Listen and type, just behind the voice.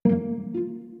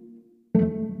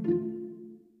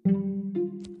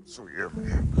So yeah,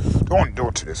 man. They want to do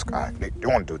it to this guy. They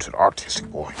want to do it to the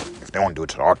autistic boy. If they want to do it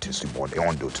to the autistic boy, they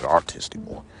want to do it to the autistic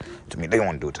boy. To me, they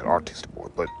want to do it to the autistic boy.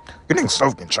 But you think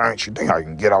stuff can change? You think I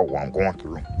can get out what I'm going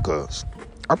through? Because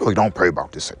I really don't pray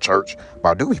about this at church,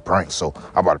 but I do be praying. So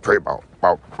I about to pray about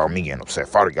me getting upset.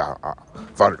 Father God,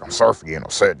 Father, I'm sorry for getting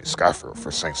upset at this guy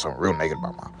for saying something real negative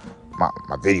about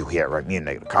my video. He had right me a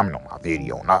negative comment on my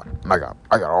video, and I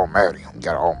got all mad at him.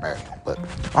 Got all mad at him, but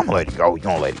I'm gonna let it go. You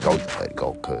gonna let it go? You let it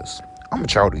go, cause I'm a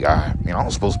child of God. You know, I'm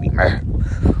supposed to be mad.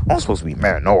 I'm supposed to be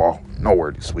mad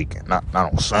nowhere this weekend. Not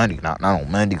on Sunday, not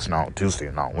on Mondays, not on Tuesday,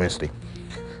 not on Wednesday.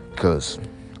 Cause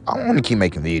I want to keep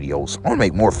making videos. I want to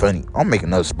make more funny. I'll make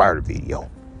another spider video,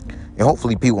 and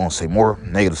hopefully people won't say more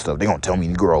negative stuff. They gonna tell me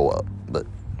to grow up, but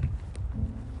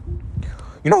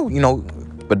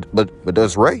but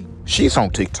does Ray? She's on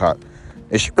TikTok,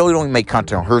 and she really don't even make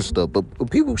content on her stuff. But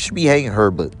people should be hating her.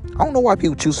 But I don't know why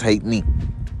people choose to hate me.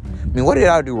 I mean, what did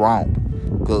I do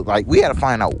wrong? Cause like we had to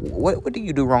find out what did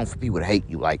you do wrong for people to hate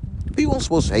you? Like people aren't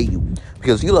supposed to hate you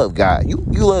because you love God, you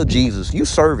love Jesus, you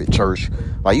serve at church.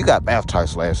 Like you got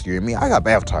baptized last year. I mean, I got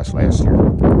baptized last year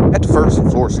at the Ferguson,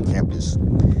 Florida campus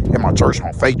in my church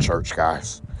on Faith Church,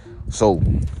 guys. So,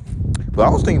 but I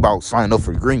was thinking about signing up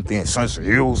for the green thing at Sunset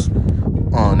Hills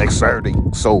next Saturday.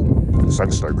 So I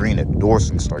can start green at the door, so I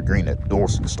can start green at the door,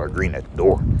 so I can start green at the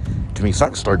door. To me, so I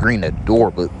can start green at the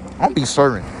door, but I'm gonna be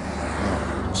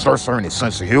start serving at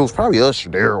Sunset Hills, probably usher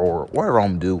there or whatever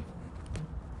I'm gonna do.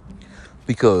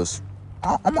 Because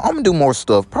I'm gonna do more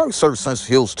stuff, probably serve Sunset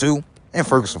Hills too, and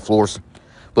Ferguson, Florida.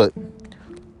 But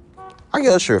I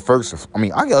get usher at Ferguson. I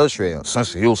mean, I get usher at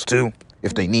Sunset Hills too,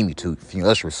 if they need me to. If you can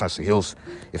usher at Sunset Hills,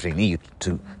 if they need you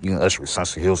to, you can usher at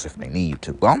Sunset Hills if they need you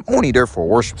to. But I'm only there for a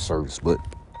worship service, but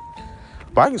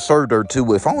I can serve there too.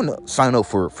 But if I want to sign up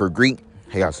for greet,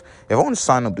 hey guys, if I want to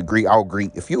sign up to greet, I'll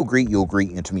greet. If you'll greet, you'll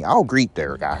greet. And to me, I'll greet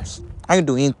there, guys. I can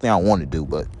do anything I want to do,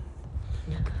 but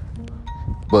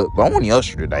I want to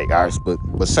usher today, guys. But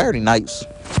Saturday nights,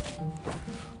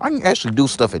 I can actually do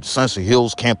stuff at Sunset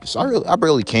Hills campus. I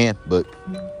really can, but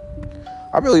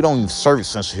I really don't even serve at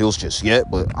Sunset Hills just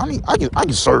yet. But I mean, I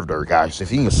can serve there, guys.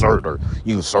 If you can serve there,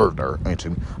 you can serve there. And to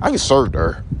me, I can serve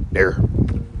there.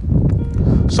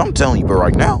 So I'm telling you, but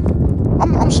right now,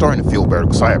 I'm starting to feel better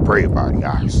because I had prayed about it,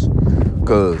 guys.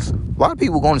 Because a lot of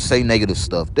people are going to say negative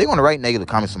stuff. They're going to write negative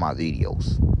comments on my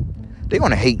videos. They're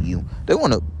going to hate you. They're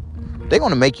going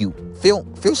to make you feel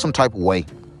some type of way.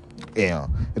 Yeah.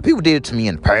 And people did it to me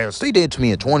in the past. They did it to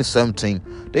me in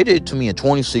 2017. They did it to me in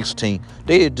 2016.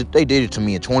 They did it to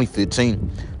me in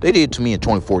 2015. They did it to me in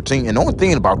 2014. And the only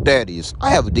thing about that is I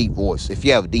have a deep voice. If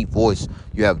you have a deep voice,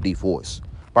 you have a deep voice.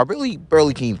 But I really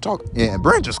barely can even talk. Yeah, and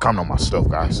Brandon just coming on my stuff,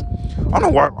 guys. I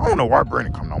don't know why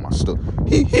Brandon coming on my stuff.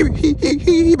 He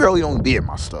barely don't be at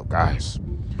my stuff, guys.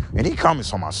 And he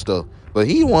comments on my stuff. But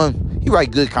he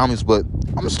write good comments, but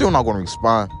I'm still not going to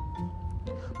respond.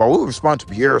 But I will respond to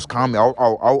Pierre's comment.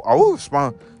 I will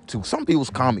respond to some people's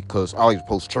comment because I always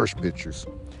post church pictures.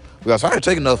 Because I had to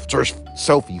take enough church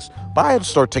selfies, but I had to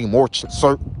start taking more church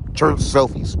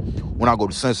selfies when I go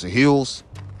to Sunset Hills.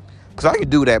 Because I can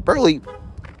do that. Barely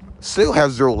still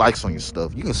have 0 likes on your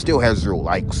stuff. You can still have 0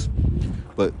 likes.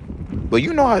 But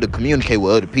you know how to communicate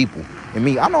with other people. And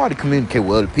me, I know how to communicate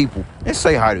with other people and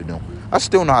say hi to them. I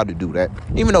still know how to do that,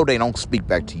 even though they don't speak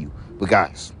back to you. But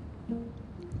guys,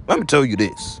 let me tell you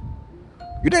this.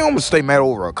 You think I'm going to stay mad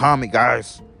over a comment,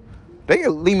 guys? They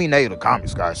can leave me negative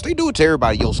comments, guys. They do it to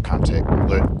everybody else's contact.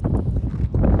 But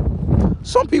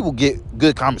some people get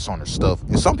good comments on their stuff,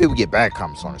 and some people get bad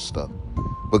comments on their stuff.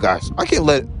 But guys, I can't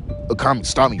let a comment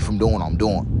stop me from doing what I'm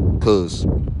doing. Because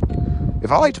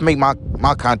if I like to make my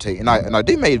content, and I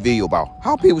did make a video about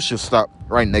how people should stop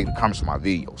writing negative comments on my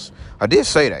videos. I did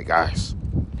say that, guys.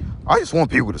 I just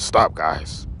want people to stop,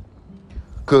 guys.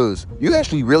 Because you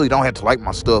actually really don't have to like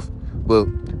my stuff. But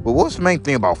what's the main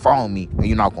thing about following me and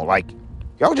you're not going to like it?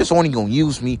 Y'all just only going to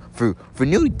use me for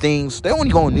new things. They only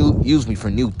going to use me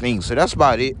for new things. So that's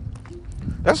about it.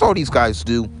 That's all these guys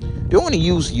do. They only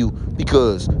use you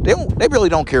because they really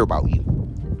don't care about you.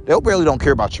 They really don't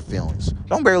care about your feelings. They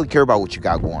don't barely care about what you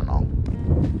got going on.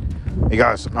 Hey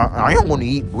guys, I am going to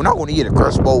eat. We're not going to eat at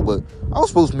Crust Bowl, but I was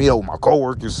supposed to meet up with my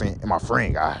coworkers and my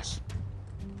friend, guys.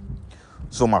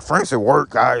 So my friends at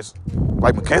work, guys,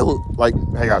 like Michaela, like,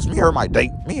 hey guys, me and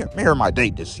her my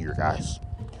date this year, guys.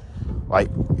 Like,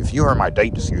 if you heard my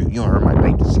date this year, you heard my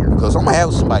date this year, because I'm gonna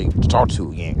have somebody to talk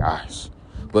to again, guys.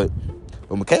 But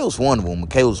Michaela's one of them.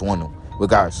 But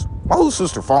guys, my little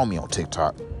sister followed me on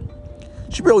TikTok.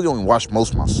 She barely don't even watch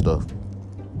most of my stuff.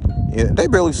 Yeah, they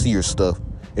barely see your stuff.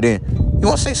 And then you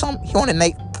want to say something? You want to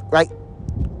Nate, right?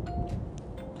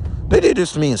 They did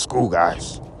this to me in school,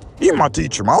 guys. Even my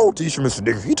teacher, my old teacher, Mr.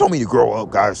 Dicker, he told me to grow up,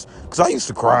 guys. Because I used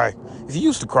to cry. If you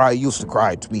used to cry, you used to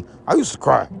cry to me. I used to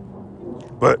cry.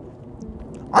 But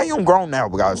I am grown now,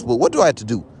 guys. But what do I have to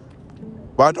do?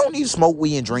 But I don't need to smoke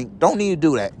weed and drink. Don't need to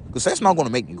do that. Because that's not going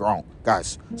to make me grown.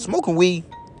 Guys, smoking weed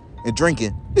and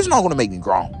drinking, it's not going to make me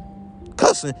grown.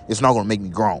 Cussing, it's not going to make me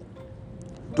grown.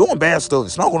 Doing bad stuff,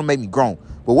 it's not going to make me grown.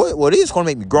 But what is going to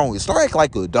make me grown is start acting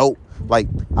like an adult. Like,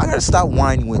 I got to stop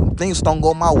whining when things don't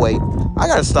go my way. I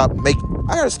got to start making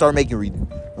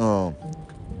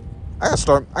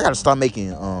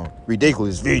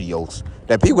ridiculous videos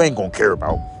that people ain't going to care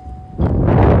about.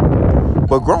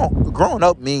 But growing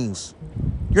up means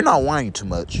you're not whining too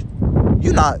much.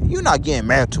 You're not getting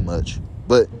mad too much.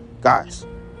 But guys,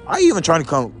 I even trying to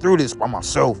come through this by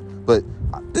myself. But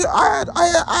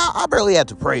I barely had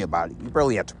to pray about it. You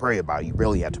barely had to pray about it. You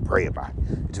barely had to pray about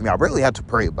it. To me, I barely had to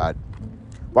pray about it.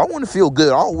 But I want to feel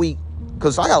good all week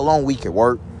because I got a long week at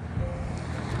work.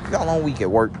 You got a long week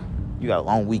at work. You got a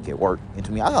long week at work. And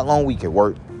to me, I got a long week at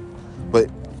work. But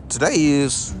today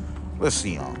is, let's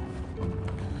see,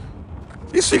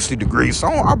 it's 60 degrees, so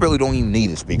I really don't even need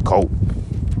this big coat.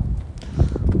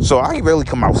 So I can barely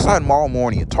come outside tomorrow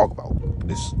morning and talk about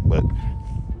this. But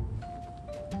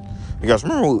you guys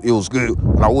remember it was good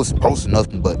when I wasn't posting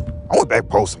nothing, but I went back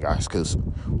posting, guys, because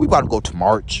we about to go to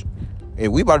March.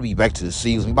 And we about to be back to the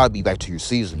season. We about to be back to your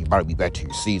season. You about to be back to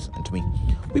your season. And to me,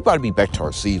 we about to be back to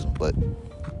our season. But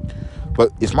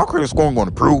is my credit score going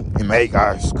to improve in May,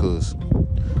 guys? Because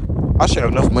I should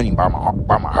have enough money to buy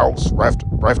my house right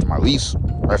after my lease.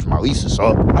 Right after my lease is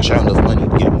up, I should have enough money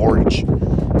to get a mortgage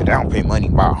and down pay money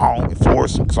to buy a home in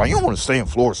Florissant. Because I don't want to stay in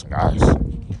Florissant, guys.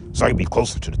 So I can be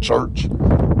closer to the church.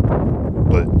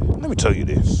 But let me tell you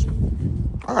this.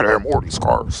 I gotta have more of these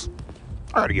cars.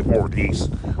 I gotta get more of these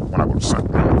when I go to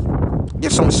Sunday.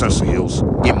 Get some of Central Hills.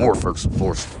 Get more first and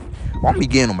Florissant. Well, I'm gonna be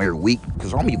getting them every week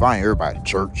because I'm gonna be buying everybody to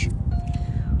church.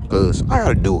 Because I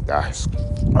gotta do it, guys.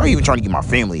 I'm even trying to get my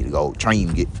family to go. Trying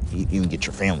to even get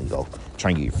your family to go.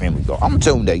 Trying to get your family to go. I'm gonna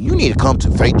tell them that you need to come to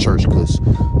Faith Church because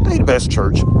they the best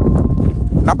church.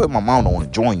 And I bet my mom don't want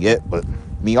to join yet, but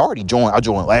me already joined. I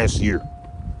joined last year.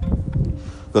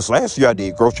 Because last year I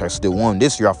did growth track step 1.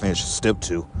 This year I finished step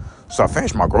 2. So I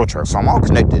finished my growth track. So I'm all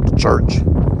connected to church.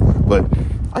 But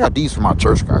I got these from my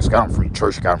church, guys. Got them from the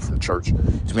church. Got them from the church.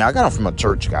 I mean, I got them from my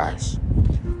church, guys.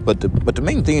 But the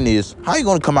main thing is, how you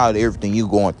going to come out of everything you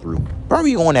going through?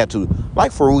 Probably you're going to have to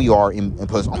like for who you are. And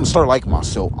plus, I'm going to start liking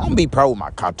myself. I'm going to be proud with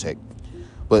my contact.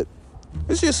 But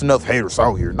there's just enough haters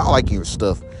out here not liking your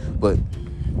stuff. But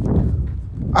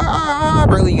I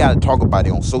really got to talk about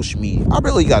it on social media. I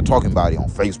really got to talk about it on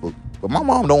Facebook. But my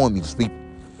mom don't want me to speak.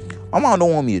 My mom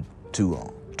don't want me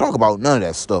to talk about none of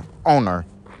that stuff on her.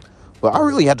 But I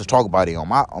really had to talk about it on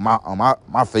my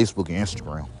Facebook and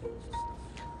Instagram.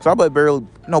 So I bet barely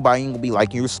nobody ain't gonna be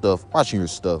liking your stuff, watching your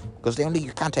stuff, because they don't think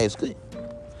your content is good.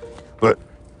 But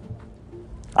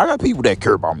I got people that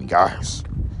care about me, guys.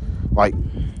 Like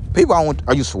people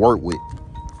I used to work with.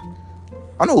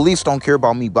 I know Lisa don't care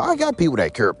about me, but I got people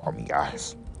that care about me,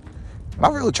 guys. And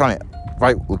I'm really trying to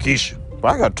fight with Keisha, but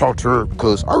I gotta talk to her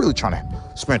because I'm really trying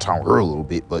to spend time with her a little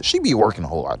bit. But she be working a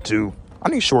whole lot too. I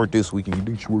need she work this weekend. You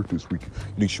think she work this weekend?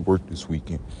 You think she work this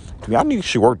weekend? I need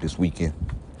she work this weekend.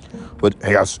 But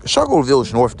hey, guys, should I go to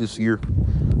Village North this year?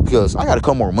 Because I got a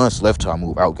couple more months left till I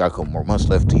move out. Got a couple more months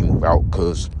left till you move out.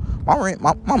 Because my rent,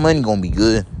 my money gonna be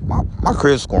good. My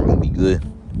credit score gonna be good.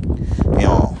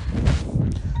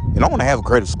 And I want to have a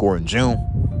credit score in June,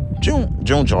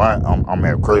 July. I'm gonna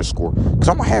have a credit score because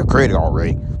I'm gonna have credit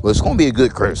already. But it's gonna be a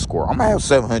good credit score. I'm gonna have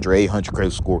 700, 800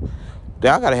 credit score.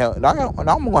 Then I'm gonna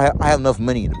have enough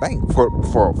money in the bank for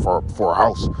a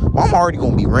house. Well, I'm already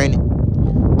gonna be renting.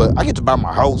 But I get to buy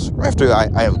my house after I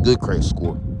have a good credit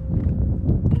score.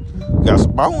 Guys,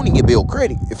 but I only get bill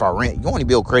credit if I rent. You only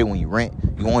build credit when you rent.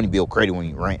 You only build credit when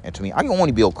you rent. And to me, I can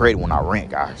only build credit when I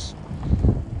rent, guys.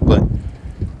 But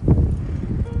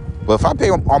if I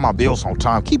pay all my bills on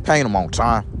time, keep paying them on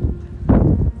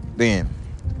time, then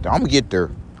I'm gonna get there.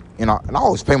 And I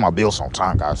always pay my bills on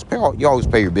time, guys. You always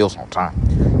pay your bills on time.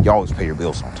 You always pay your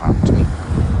bills on time. To me,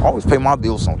 I always pay my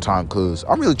bills on time because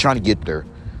I'm really trying to get there.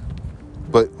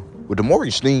 But with the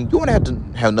mortgage thing, you want to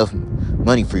have enough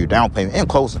money for your down payment and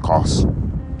closing costs.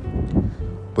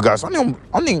 But guys, I'm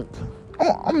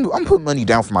putting money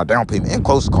down for my down payment and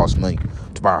closing cost money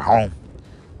to buy a home.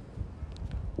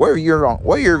 Whatever year,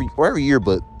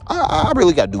 but I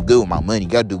really got to do good with my money.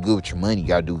 Got to do good with your money.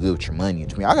 Got to do good with your money.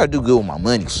 To me, I got to do good with my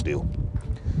money still.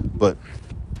 But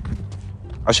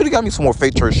I should have got me some more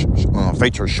Faith Church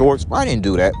shorts, but I didn't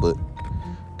do that. But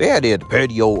they had it at the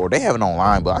patio, or they have it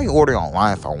online, but I can order it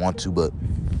online if I want to. But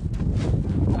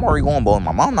I'm I'm already going bowling.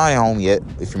 My mom not at home yet.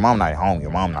 If your mom not at home,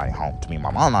 your mom not at home. To me, my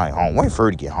mom not at home. Wait for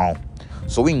her to get home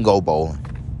so we can go bowling.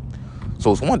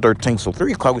 So it's 1:13, so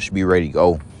 3 o'clock we should be ready to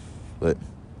go. But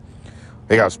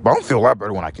hey guys, but I'm gonna feel a lot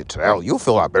better when I get to the alley. You'll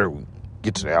feel a lot better when you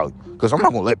get to the alley. Because I'm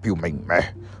not gonna let people make me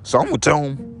mad. So I'm gonna tell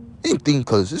them anything,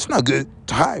 because it's not good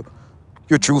to hide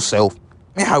your true self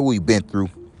and how we've been through.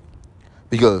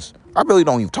 Because I really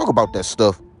don't even talk about that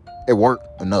stuff at work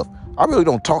enough. I really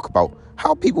don't talk about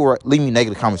how people leave me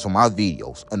negative comments on my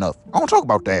videos enough. I don't talk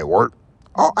about that at work.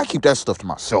 I keep that stuff to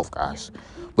myself, guys.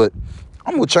 But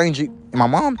I'm gonna change it. And my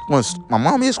mom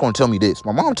is gonna tell me this.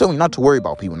 My mom told me not to worry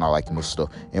about people not liking this stuff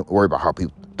and worry about how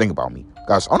people think about me.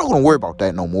 Guys, I'm not gonna worry about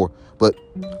that no more. But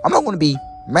I'm not gonna be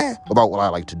mad about what I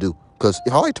like to do. Because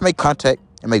if I like to make content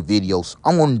and make videos,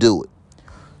 I'm gonna do it.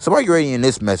 So while you're ready in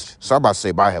this message, so I'm about to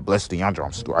say bye. Have blessed the Yandra.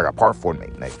 I got part 4 to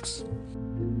make next.